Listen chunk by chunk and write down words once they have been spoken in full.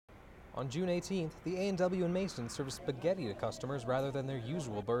On June 18th, the A&W in Mason served spaghetti to customers rather than their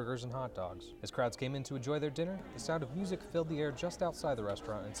usual burgers and hot dogs. As crowds came in to enjoy their dinner, the sound of music filled the air just outside the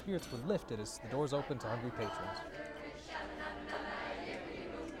restaurant and spirits were lifted as the doors opened to hungry patrons.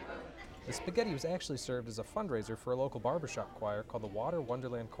 The spaghetti was actually served as a fundraiser for a local barbershop choir called the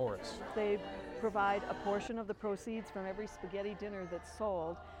Wonderland Chorus. They provide a portion of the proceeds from every spaghetti dinner that's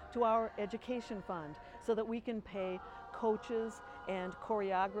sold to our education fund so that we can pay coaches and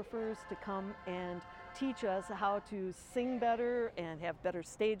choreographers to come and teach us how to sing better and have better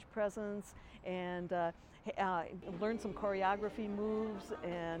stage presence and learn some choreography moves,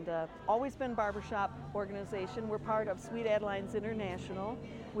 and always been barbershop organization. We're part of Sweet Adelines International,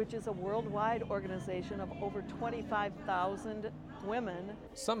 which is a worldwide organization of over 25,000 women.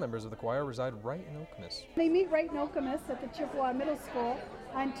 Some members of the choir reside right in Okemos. They meet right in Okemos at the Chippewa Middle School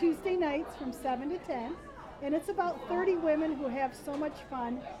on Tuesday nights from 7 to 10. And it's about 30 women who have so much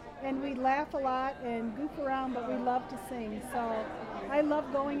fun, and we laugh a lot and goof around, but we love to sing. So I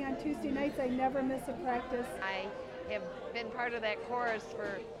love going on Tuesday nights. I never miss a practice. I have been part of that chorus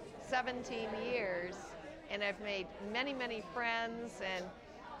for 17 years, and I've made many, many friends, and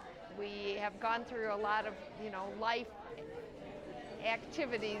we have gone through a lot of, life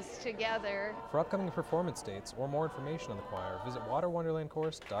activities together. For upcoming performance dates or more information on the choir, visit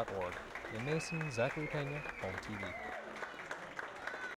waterwonderlandchorus.org. In Mason, Zachary Pena, Home TV.